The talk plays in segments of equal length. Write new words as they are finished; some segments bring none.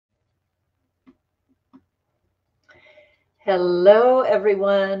Hello,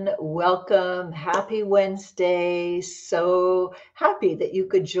 everyone. Welcome. Happy Wednesday. So happy that you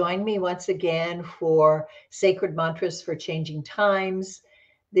could join me once again for Sacred Mantras for Changing Times.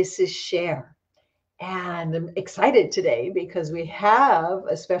 This is Sher. And I'm excited today because we have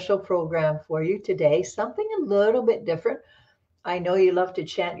a special program for you today, something a little bit different. I know you love to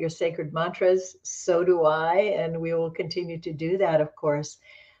chant your sacred mantras. So do I. And we will continue to do that, of course.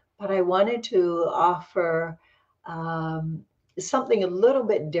 But I wanted to offer um, something a little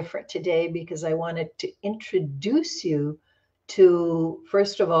bit different today because I wanted to introduce you to,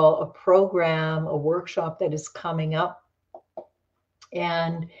 first of all, a program, a workshop that is coming up.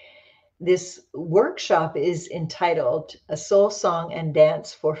 And this workshop is entitled A Soul Song and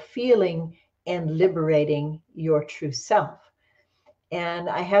Dance for Feeling and Liberating Your True Self. And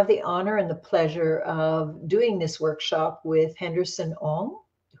I have the honor and the pleasure of doing this workshop with Henderson Ong,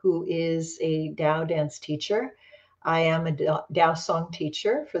 who is a Tao dance teacher. I am a Tao song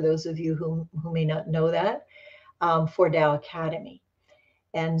teacher, for those of you who may not know that, for Tao Academy.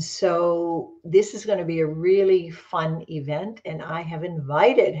 And so this is going to be a really fun event. And I have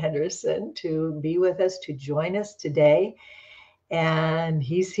invited Henderson to be with us, to join us today. And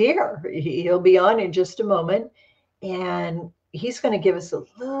he's here. He'll be on in just a moment. And he's going to give us a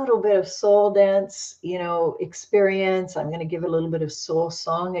little bit of soul dance, experience. I'm going to give a little bit of soul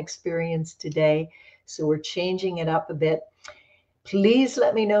song experience today. So we're changing it up a bit. Please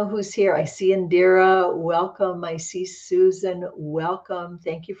let me know who's here. I see Indira. Welcome. I see Susan. Welcome.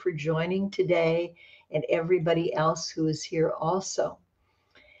 Thank you for joining today, and everybody else who is here also.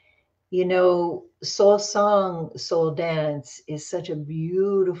 Soul song, soul dance is such a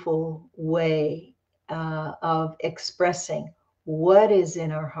beautiful way of expressing what is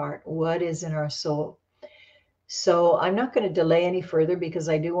in our heart, what is in our soul. So I'm not going to delay any further because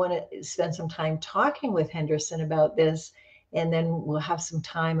I do want to spend some time talking with Henderson about this. And then we'll have some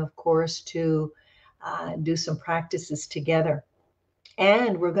time, of course, to do some practices together.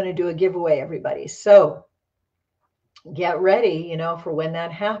 And we're going to do a giveaway, everybody. So get ready, for when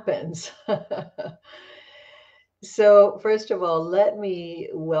that happens. So first of all, let me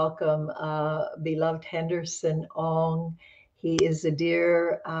welcome beloved Henderson Ong. He is a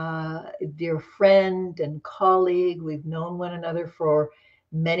dear friend and colleague. We've known one another for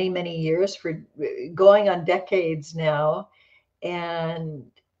many, many years, for going on decades now. And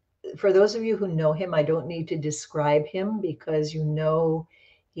for those of you who know him, I don't need to describe him because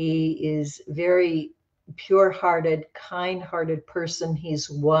he is very pure-hearted, kind-hearted person.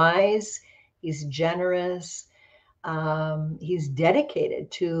 He's wise, he's generous, he's dedicated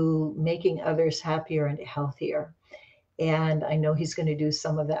to making others happier and healthier. And I know he's going to do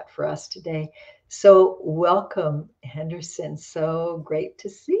some of that for us today. So welcome, Henderson. So great to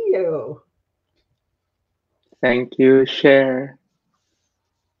see you. Thank you, Sher.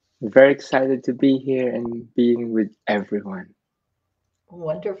 Very excited to be here and being with everyone.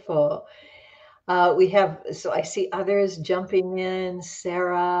 Wonderful. So I see others jumping in,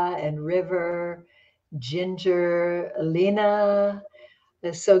 Sarah and River, Ginger, Lena.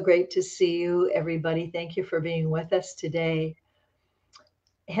 It's so great to see you, everybody. Thank you for being with us today.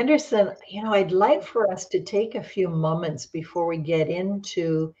 Henderson, I'd like for us to take a few moments before we get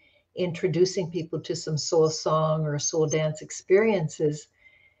into introducing people to some soul song or soul dance experiences.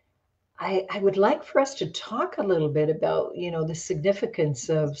 I would like for us to talk a little bit about, the significance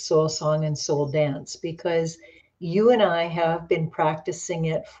of soul song and soul dance, because you and I have been practicing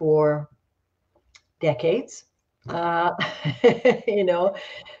it for decades. Uh, you know,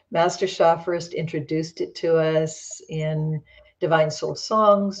 Master Sha first introduced it to us in Divine Soul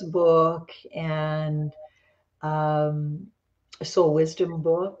Songs book and um, Soul Wisdom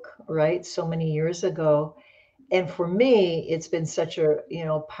book, right? So many years ago. And for me, it's been such a,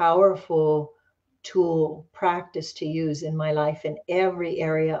 powerful tool, practice to use in my life, in every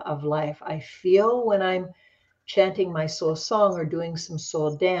area of life. I feel when I'm chanting my soul song or doing some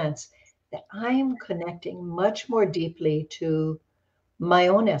soul dance that I'm connecting much more deeply to my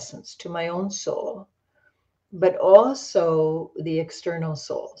own essence, to my own soul, but also the external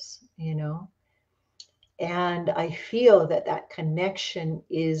souls. And I feel that that connection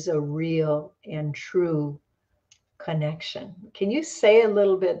is a real and true connection. Can you say a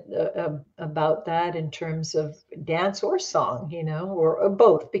little bit about that in terms of dance or song, or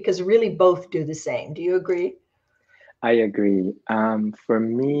both? Because really both do the same. Do you agree? I agree. For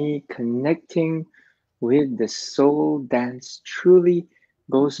me, connecting with the soul dance truly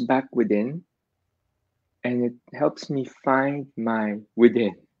goes back within and it helps me find my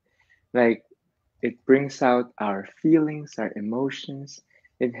within. Like it brings out our feelings, our emotions.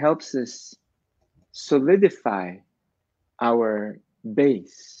 It helps us solidify our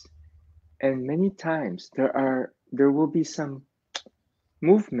base. And many times there will be some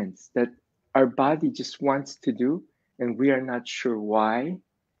movements that our body just wants to do and we are not sure why.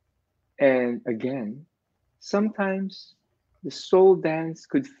 And again, sometimes the soul dance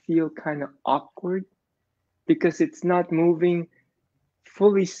could feel kind of awkward because it's not moving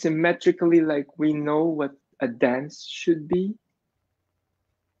fully symmetrically like we know what a dance should be,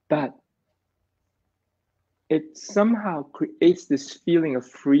 but it somehow creates this feeling of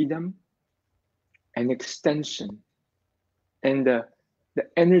freedom and extension, and the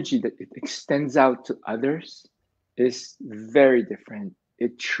energy that it extends out to others is very different.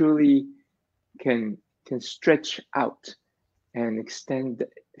 It truly can can stretch out and extend the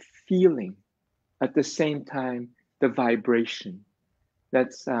feeling at the same time the vibration.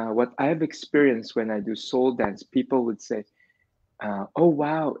 That's what I've experienced when I do soul dance. People would say, "Oh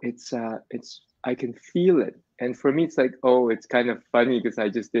wow, it's I can feel it." And for me, it's like, "Oh, it's kind of funny because I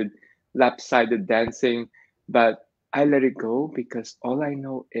just did lap-sided dancing," but I let it go because all I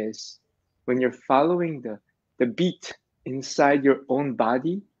know is when you're following the beat inside your own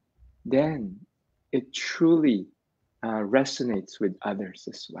body, then it truly resonates with others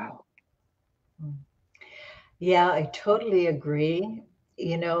as well. Mm. Yeah, I totally agree.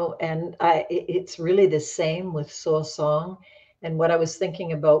 And it's really the same with soul song. And what I was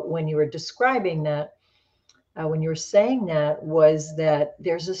thinking about when you were describing that, when you were saying that, was that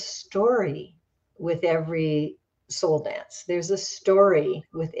there's a story with every soul dance. There's a story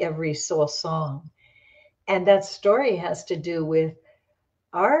with every soul song. And that story has to do with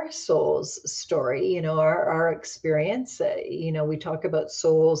our soul's story, our experience. We talk about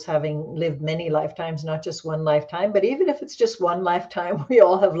souls having lived many lifetimes, not just one lifetime. But even if it's just one lifetime, we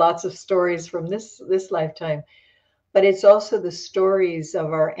all have lots of stories from this lifetime. But it's also the stories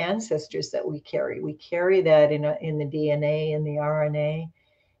of our ancestors that we carry. We carry that in the DNA, in the RNA,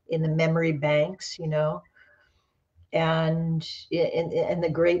 in the memory banks, and in the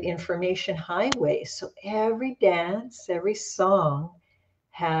great information highway. So every dance, every song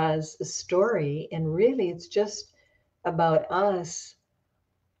has a story, and really it's just about us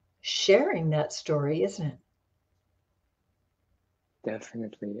sharing that story, isn't it?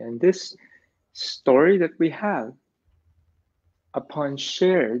 Definitely. And this story that we have, upon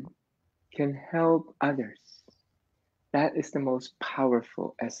shared, can help others. That is the most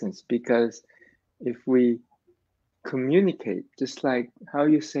powerful essence because if we communicate, just like how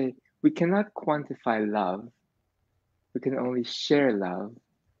you say, we cannot quantify love, we can only share love,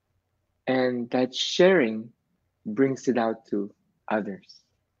 and that sharing brings it out to others.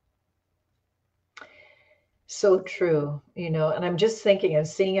 So true, and I'm just thinking, I'm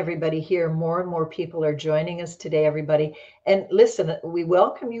seeing everybody here. More and more people are joining us today, everybody. And listen, we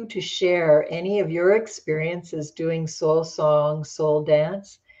welcome you to share any of your experiences doing soul song, soul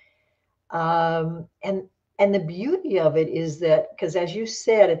dance. And the beauty of it is that, because as you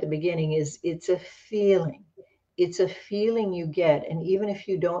said at the beginning, is it's a feeling you get. And even if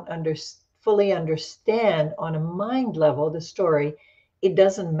you don't fully understand on a mind level the story, it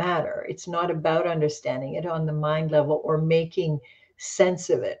doesn't matter. It's not about understanding it on the mind level or making sense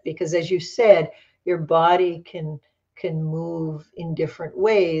of it, because as you said, your body can move in different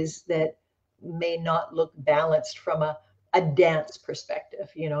ways that may not look balanced from a dance perspective,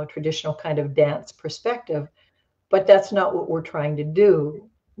 a traditional kind of dance perspective. But that's not what we're trying to do.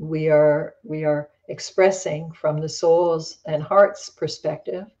 We are expressing from the soul's and heart's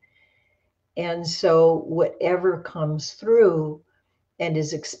perspective. And so whatever comes through and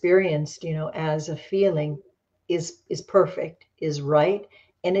is experienced, as a feeling is perfect, is right.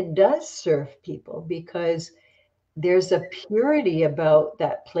 And it does serve people because there's a purity about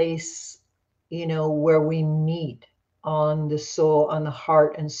that place, where we meet on the soul, on the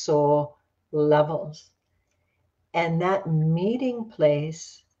heart and soul levels. And that meeting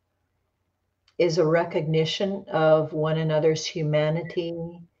place is a recognition of one another's humanity,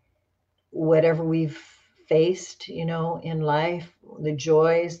 whatever we've faced, in life, the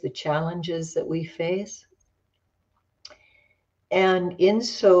joys, the challenges that we face. And in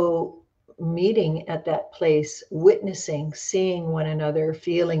so meeting at that place, witnessing, seeing one another,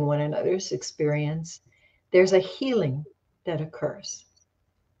 feeling one another's experience, there's a healing that occurs.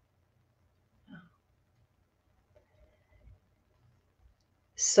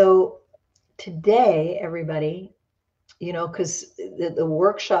 So today, everybody, because the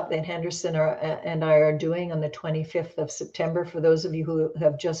workshop that Henderson and I are doing on the 25th of September, for those of you who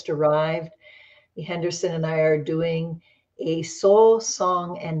have just arrived, Henderson and I are doing a soul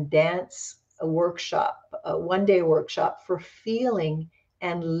song and dance workshop, a 1 day workshop for feeling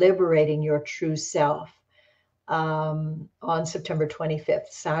and liberating your true self. on September 25th,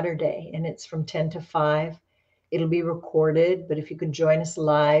 Saturday, and it's from 10 to 5. It'll be recorded, but if you can join us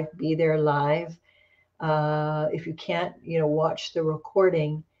live, be there live. If you can't, watch the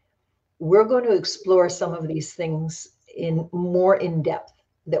recording, we're going to explore some of these things in depth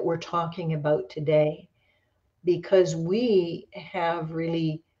that we're talking about today, because we have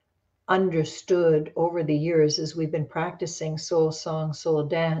really understood over the years as we've been practicing soul song, soul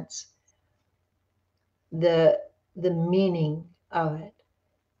dance, the meaning of it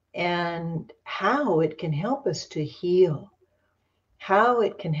and how it can help us to heal, how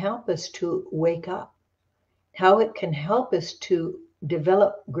it can help us to wake up, how it can help us to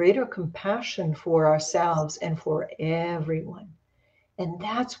develop greater compassion for ourselves and for everyone. And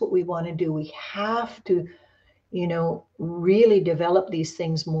that's what we want to do. We have to, really develop these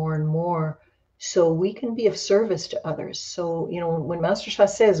things more and more so we can be of service to others. So, when Master Shah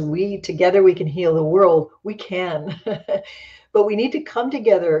says we together we can heal the world, we can. But we need to come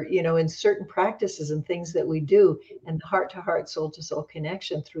together, in certain practices and things that we do. And heart to heart, soul to soul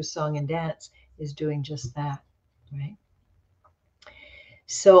connection through song and dance is doing just that, right?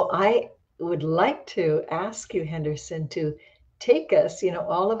 So I would like to ask you, Henderson, to take us,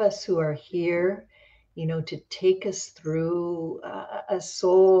 all of us who are here, to take us through a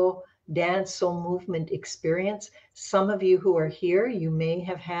soul dance, soul movement experience. Some of you who are here, you may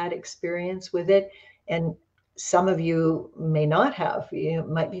have had experience with it, and some of you may not have. It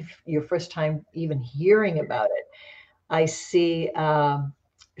might be your first time even hearing about it. I see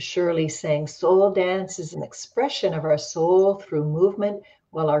Shirley saying soul dance is an expression of our soul through movement,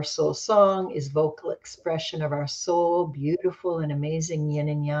 while our soul song is vocal expression of our soul. Beautiful and amazing yin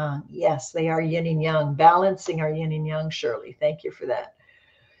and yang. Yes, they are yin and yang, balancing our yin and yang, Shirley. Thank you for that.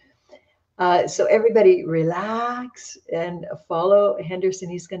 So everybody relax and follow Henderson.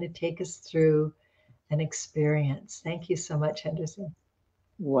 He's going to take us through an experience. Thank you so much, Henderson.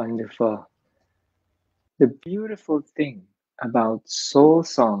 Wonderful. The beautiful thing about soul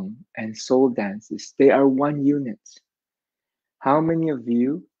song and soul dance is they are one unit. How many of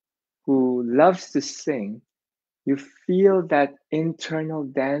you who loves to sing, you feel that internal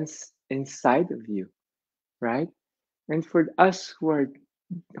dance inside of you, right? And for us who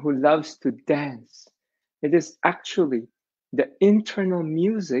loves to dance, it is actually the internal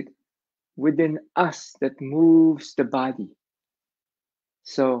music within us that moves the body.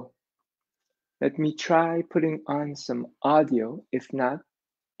 So let me try putting on some audio. If not,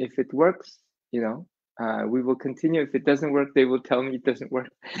 if it works, we will continue. If it doesn't work, they will tell me it doesn't work.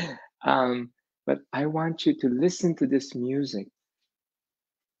 But I want you to listen to this music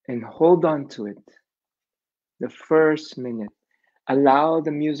and hold on to it. The first minute, allow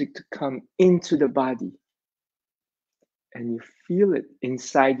the music to come into the body and you feel it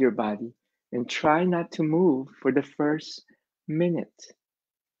inside your body, and try not to move for the first minute.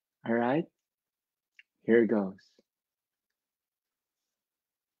 All right, here it goes.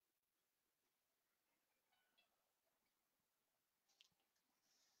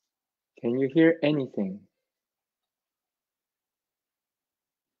 Can you hear anything?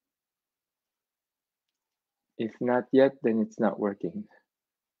 If not yet, then it's not working.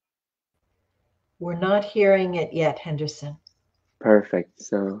 We're not hearing it yet, Henderson. Perfect.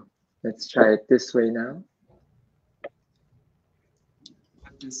 So let's try it this way now.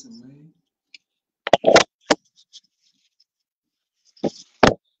 Put this away.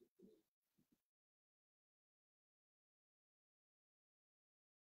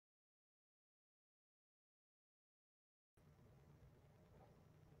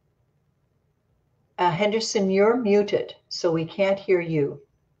 Henderson, you're muted, so we can't hear you.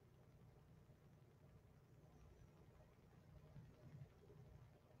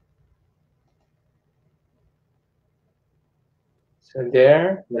 So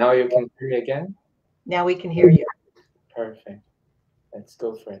there, now you can hear me again? Now we can hear you. Perfect. Let's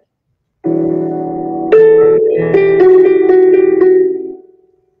go for it.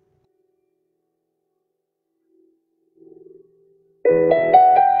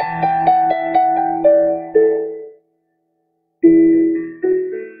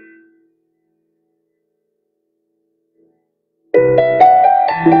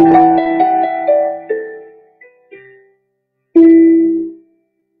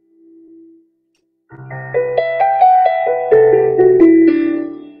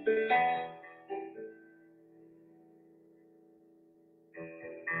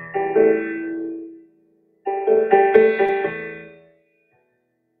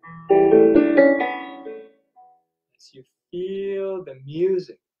 As you feel the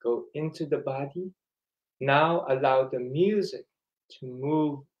music go into the body, now allow the music to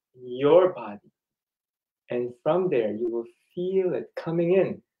move your body And from there, you will feel it coming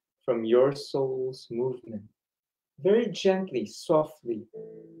in from your soul's movement. Very gently, softly.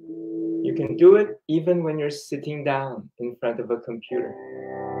 You can do it even when you're sitting down in front of a computer.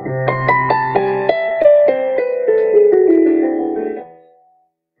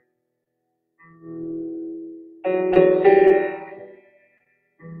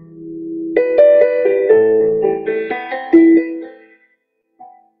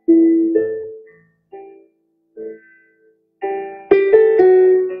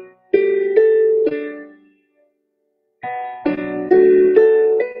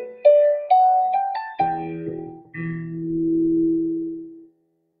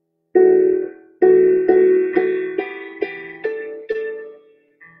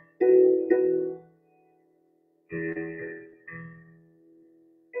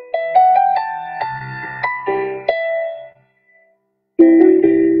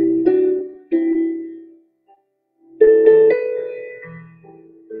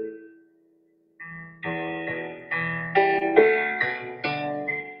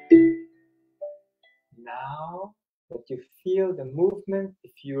 Now that you feel the movement,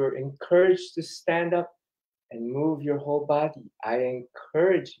 if you are encouraged to stand up and move your whole body, I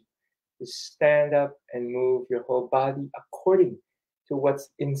encourage you to stand up and move your whole body according to what's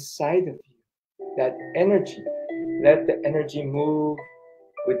inside of you. That energy, let the energy move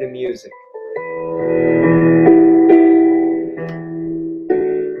with the music.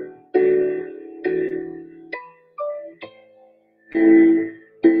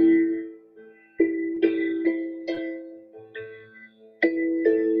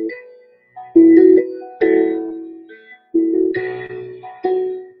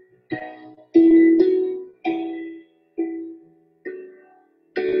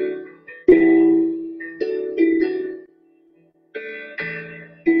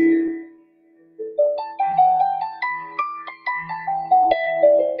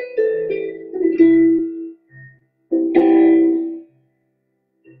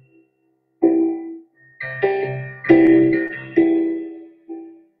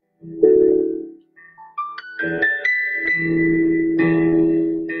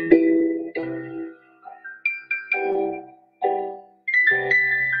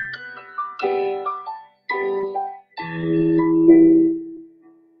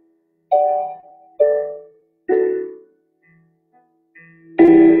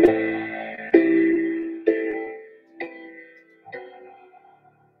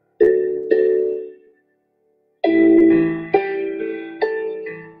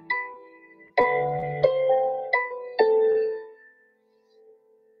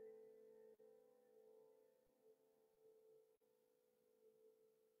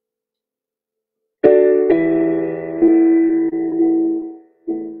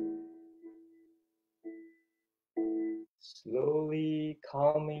 Slowly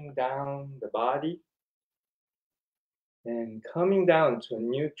calming down the body and coming down to a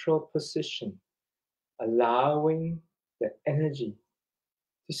neutral position, allowing the energy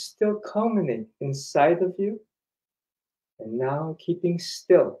to still culminate inside of you, and now keeping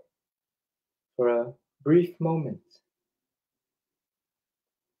still for a brief moment,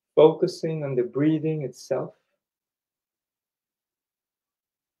 focusing on the breathing itself.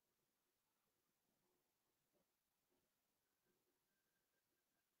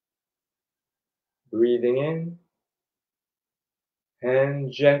 Breathing in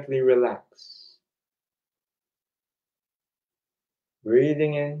and gently relax.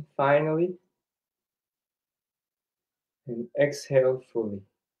 Breathing in finally and exhale fully.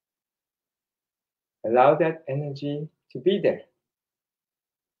 Allow that energy to be there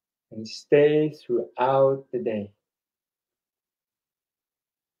and stay throughout the day.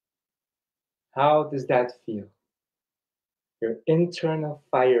 How does that feel? Your internal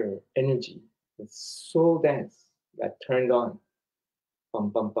fire energy, the soul dance that turned on.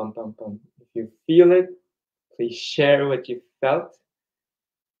 Pum, pum, pum, pum, pum. If you feel it, please share what you felt.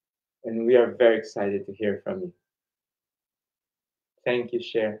 And we are very excited to hear from you. Thank you,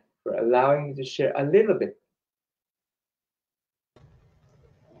 Sher, for allowing me to share a little bit.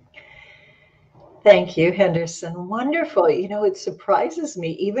 Thank you, Henderson. Wonderful. It surprises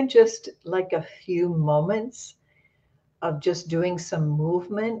me, even just like a few moments of just doing some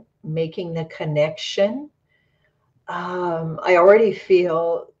movement, making the connection. I already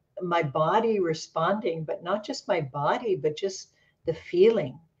feel my body responding, but not just my body, but just the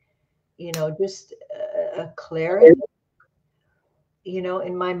feeling, just a clarity,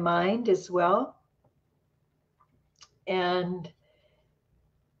 in my mind as well. And,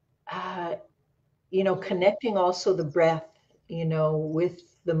 uh, connecting also the breath, with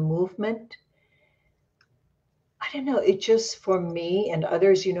the movement. I don't know, it just for me and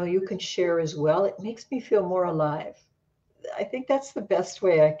others, you can share as well. It makes me feel more alive. I think that's the best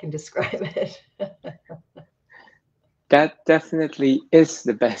way I can describe it. That definitely is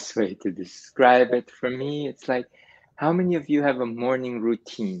the best way to describe it. For me, it's like, how many of you have a morning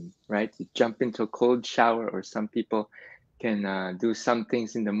routine, right? You jump into a cold shower, or some people can do some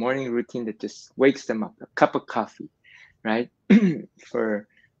things in the morning routine that just wakes them up. A cup of coffee, right? for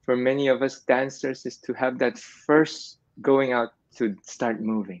for many of us dancers, is to have that first going out to start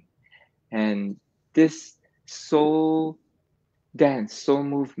moving. And this soul dance, soul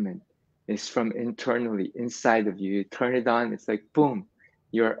movement is from internally inside of you. You turn it on, it's like boom,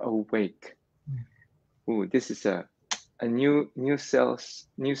 you're awake. Ooh, this is a new sales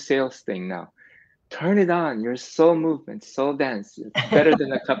thing now. Turn it on, your soul movement, soul dance. It's better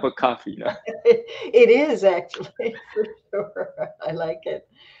than a cup of coffee, you know? It is actually, for sure. I like it.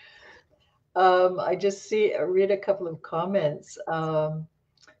 I just read a couple of comments. I'm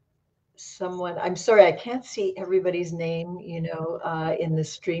sorry, I can't see everybody's name, in the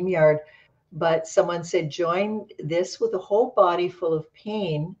StreamYard, but someone said, join this with a whole body full of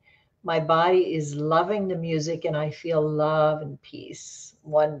pain. My body is loving the music and I feel love and peace.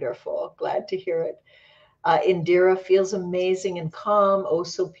 Wonderful. Glad to hear it. Indira feels amazing and calm, oh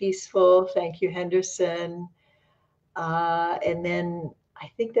so peaceful. Thank you, Henderson. And then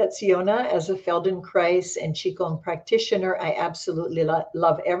I think that's Yona as a Feldenkrais and Qigong practitioner. I absolutely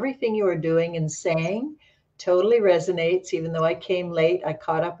love everything you are doing and saying. Totally resonates. Even though I came late, I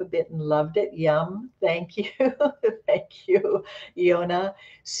caught up a bit and loved it. Yum. Thank you. Thank you, Yona.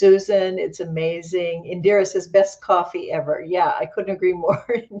 Susan, it's amazing. Indira says, best coffee ever. Yeah, I couldn't agree more,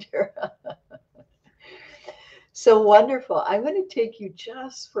 Indira. So wonderful. I'm going to take you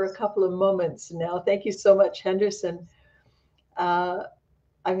just for a couple of moments now. Thank you so much, Henderson. Uh,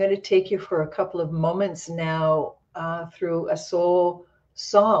 I'm going to take you for a couple of moments now through a soul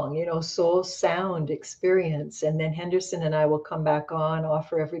song, soul sound experience. And then Henderson and I will come back on,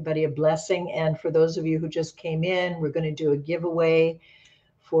 offer everybody a blessing. And for those of you who just came in, we're going to do a giveaway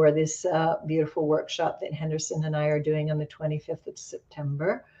for this beautiful workshop that Henderson and I are doing on the 25th of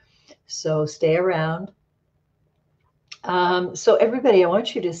September. So stay around. So everybody, I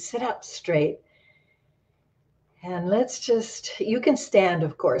want you to sit up straight. And you can stand,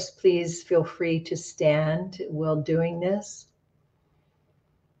 of course. Please feel free to stand while doing this.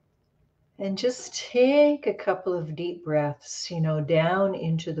 And just take a couple of deep breaths, down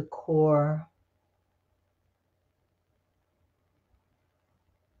into the core.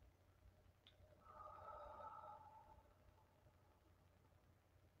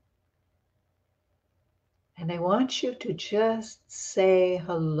 And I want you to just say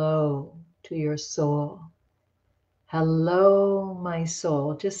hello to your soul. Hello, my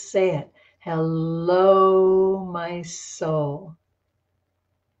soul. Just say it. Hello, my soul.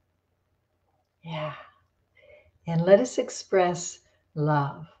 Yeah. And let us express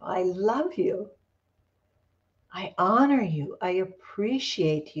love. I love you. I honor you. I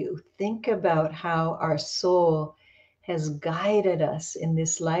appreciate you. Think about how our soul has guided us in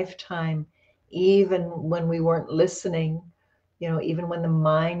this lifetime, even when we weren't listening, even when the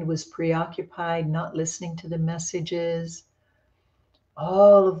mind was preoccupied, not listening to the messages,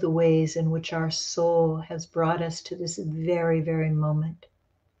 all of the ways in which our soul has brought us to this very, very moment.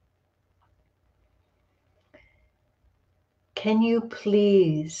 Can you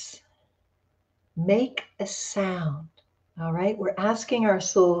please make a sound? All right, we're asking our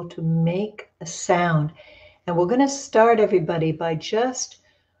soul to make a sound. And we're going to start, everybody, by just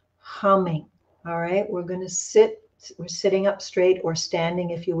humming. All right, we're going to we're sitting up straight or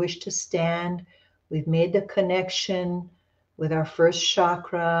standing if you wish to stand. We've made the connection with our first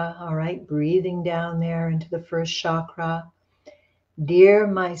chakra. All right, breathing down there into the first chakra. Dear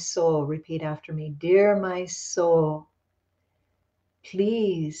my soul, repeat after me. Dear my soul,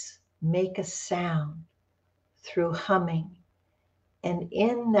 please make a sound through humming. And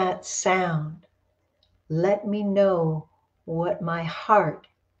in that sound, let me know what my heart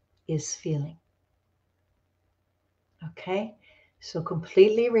is feeling. Okay? So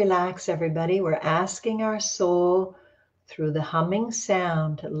completely relax, everybody. We're asking our soul through the humming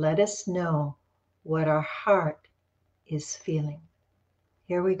sound to let us know what our heart is feeling.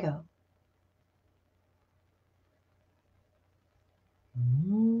 Here we go.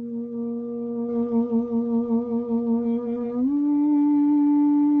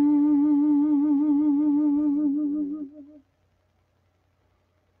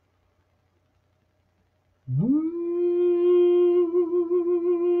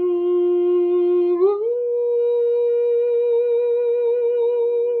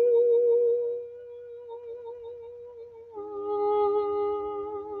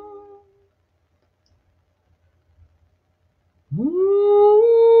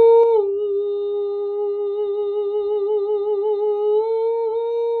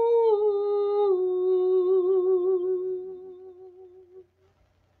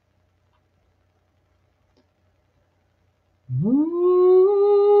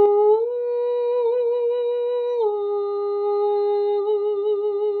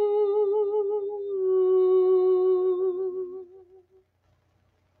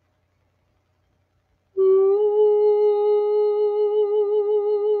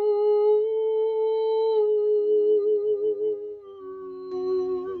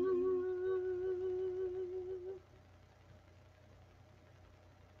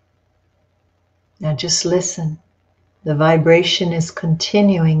 just listen. The vibration is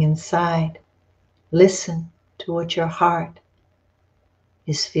continuing inside. Listen to what your heart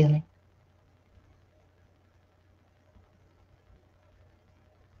is feeling.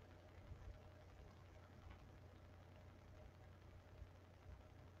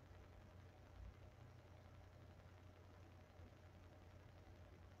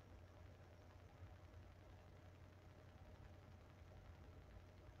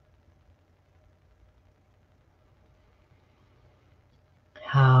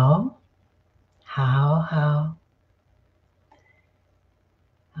 How? How?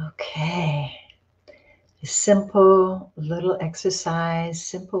 Okay. A simple little exercise,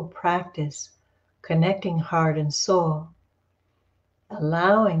 simple practice, connecting heart and soul,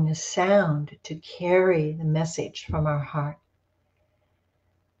 allowing the sound to carry the message from our heart.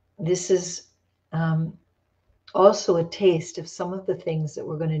 This is also a taste of some of the things that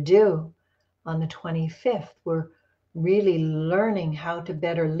we're going to do on the 25th. We're really learning how to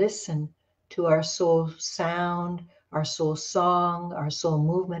better listen to our soul sound, our soul song, our soul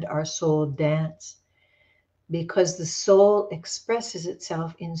movement, our soul dance, because the soul expresses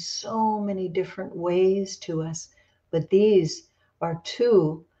itself in so many different ways to us. But these are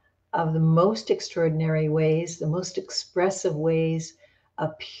two of the most extraordinary ways, the most expressive ways, a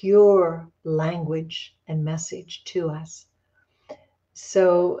pure language and message to us.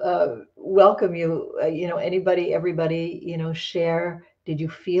 So welcome you, anybody, everybody, share. Did you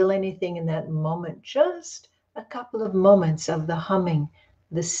feel anything in that moment? Just a couple of moments of the humming,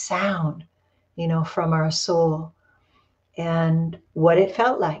 the sound, from our soul and what it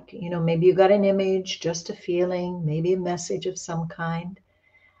felt like. Maybe you got an image, just a feeling, maybe a message of some kind.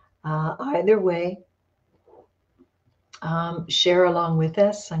 Either way, share along with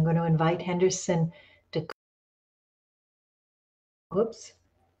us. I'm going to invite Henderson to, whoops.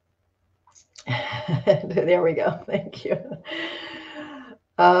 There we go. Thank you.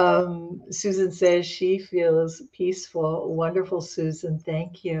 Susan says she feels peaceful. Wonderful, Susan.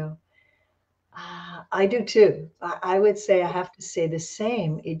 Thank you. I do too. I would say I have to say the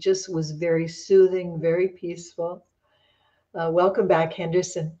same. It just was very soothing, very peaceful. Welcome back,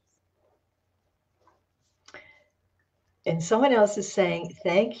 Henderson. And someone else is saying,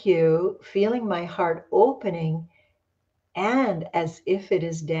 thank you, feeling my heart opening and as if it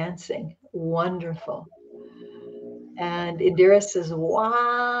is dancing. Wonderful. And Indira says,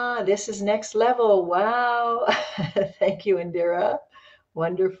 wow, this is next level. Wow. Thank you, Indira.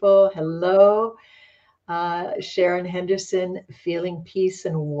 Wonderful. Hello. Sharon Henderson, feeling peace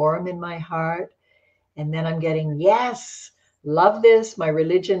and warm in my heart. And then I'm getting, yes, love this. My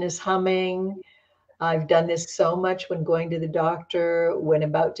religion is humming. I've done this so much when going to the doctor, when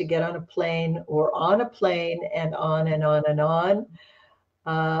about to get on a plane or on a plane, and on and on and on.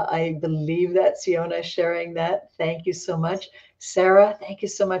 I believe that's Siona sharing that. Thank you so much. Sarah, thank you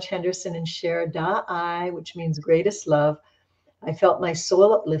so much, Henderson and Cher. Da'ai, which means greatest love. I felt my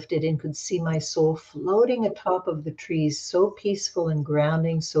soul uplifted and could see my soul floating atop of the trees, so peaceful and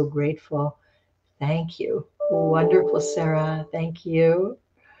grounding, so grateful. Thank you. Wonderful, Sarah. Thank you.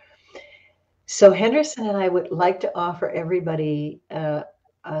 So Henderson and I would like to offer everybody a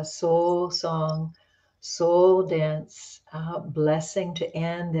soul song, soul dance, blessing to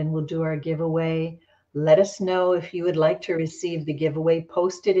end, and we'll do our giveaway. Let us know if you would like to receive the giveaway.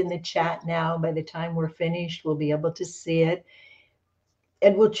 Post it in the chat now. By the time we're finished, we'll be able to see it.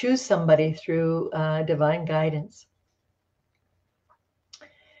 And we'll choose somebody through divine guidance.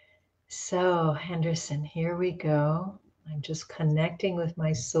 So Henderson, here we go. I'm just connecting with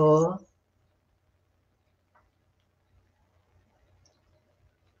my soul.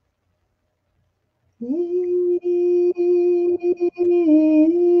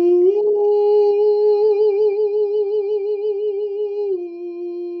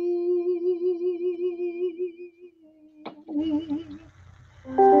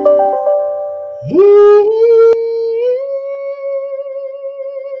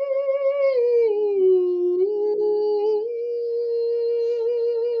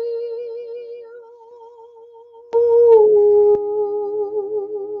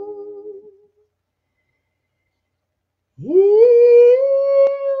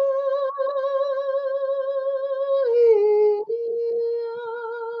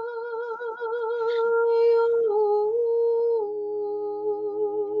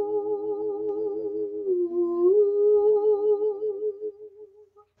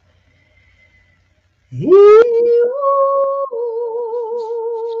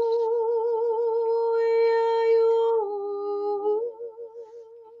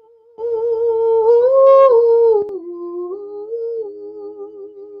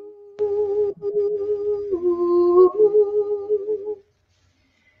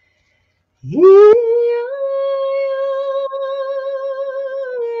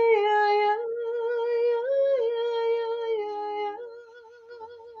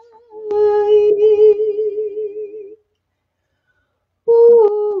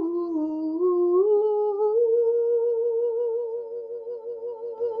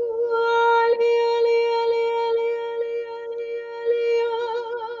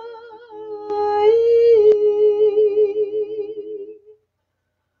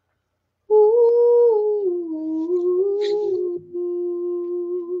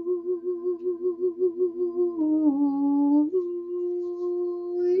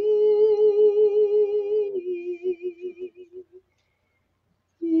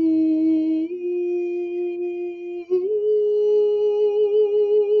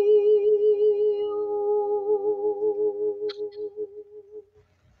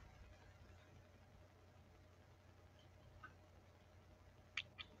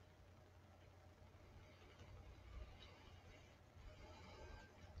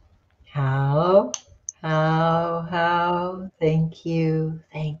 How, how. Thank you,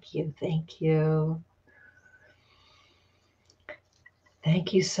 thank you, thank you.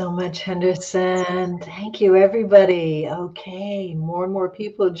 Thank you so much, Henderson. Thank you, everybody. Okay, more and more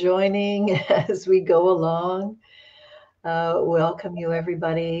people joining as we go along. Welcome you,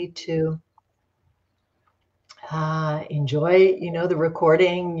 everybody, to enjoy, the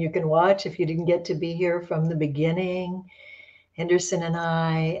recording you can watch if you didn't get to be here from the beginning. Henderson and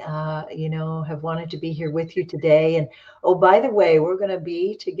I, have wanted to be here with you today. And oh, by the way, we're going to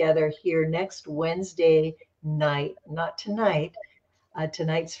be together here next Wednesday night, not tonight.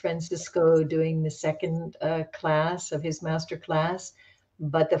 Tonight's Francisco doing the second class of his master class,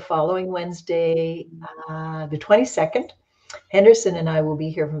 but the following Wednesday, the 22nd, Henderson and I will be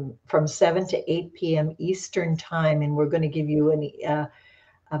here from 7 to 8 p.m. Eastern Time, and we're going to give you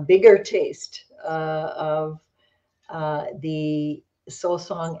a bigger taste of the Soul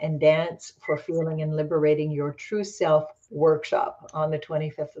Song and Dance for Feeling and Liberating Your True Self workshop on the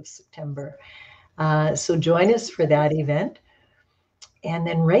 25th of September. So join us for that event. And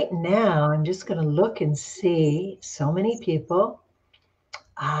then right now, I'm just going to look and see so many people.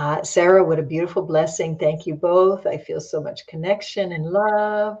 Sarah, what a beautiful blessing. Thank you both. I feel so much connection and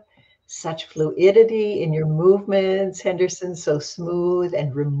love, such fluidity in your movements. Henderson, so smooth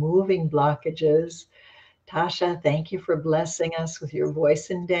and removing blockages. Tasha, thank you for blessing us with your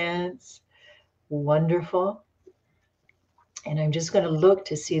voice and dance. Wonderful. And I'm just going to look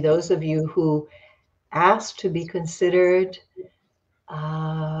to see those of you who asked to be considered.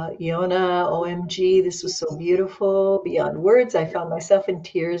 Yona, OMG, this was so beautiful. Beyond words, I found myself in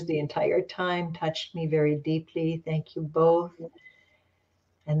tears the entire time, touched me very deeply. Thank you both.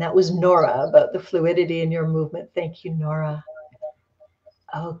 And that was Nora about the fluidity in your movement. Thank you, Nora.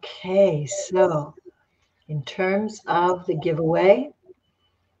 Okay, so in terms of the giveaway,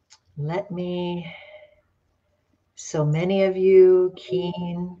 let me, so many of you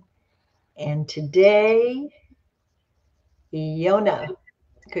keen, and today, Yona.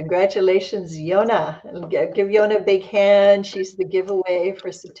 Congratulations, Yona. Give Yona a big hand. She's the giveaway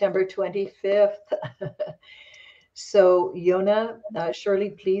for September 25th. So, Yona, Shirley,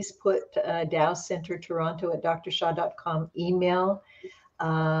 please put Dow Center Toronto at drshaw.com email,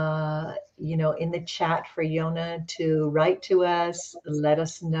 in the chat for Yona to write to us, let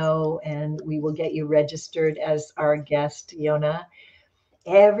us know, and we will get you registered as our guest, Yona.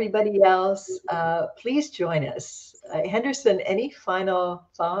 Everybody else, please join us. Henderson, any final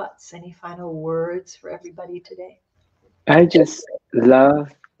thoughts, any final words for everybody today? I just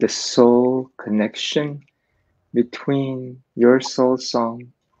love the soul connection between your soul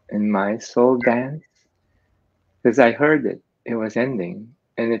song and my soul dance because I heard it. It was ending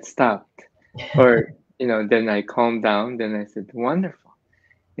and it stopped. Or, then I calmed down. Then I said, wonderful.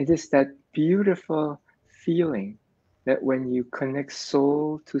 It is that beautiful feeling that when you connect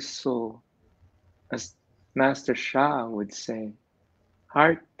soul to soul, as Master Shah would say,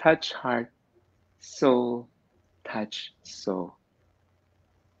 heart, soul touch soul.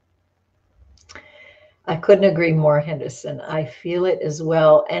 I couldn't agree more, Henderson. I feel it as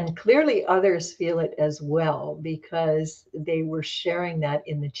well. And clearly others feel it as well because they were sharing that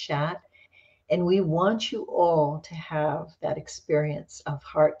in the chat. And we want you all to have that experience of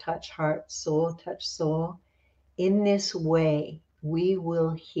heart, touch soul. In this way, we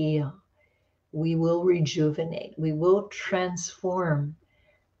will heal, we will rejuvenate, we will transform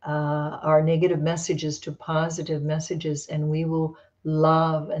our negative messages to positive messages, and we will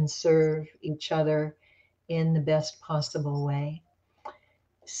love and serve each other in the best possible way.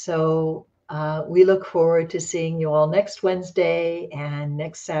 So we look forward to seeing you all next Wednesday and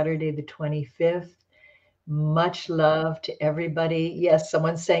next Saturday, the 25th. Much love to everybody. Yes,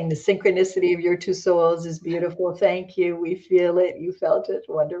 someone's saying the synchronicity of your two souls is beautiful. Thank you. We feel it. You felt it.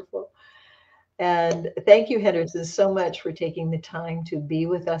 Wonderful. And thank you, Henderson, so much for taking the time to be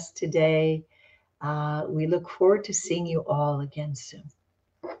with us today. We look forward to seeing you all again soon.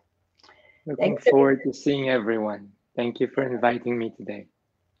 Looking Thanks. forward to seeing everyone. Thank you for inviting me today.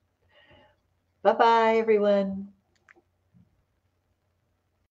 Bye bye, everyone.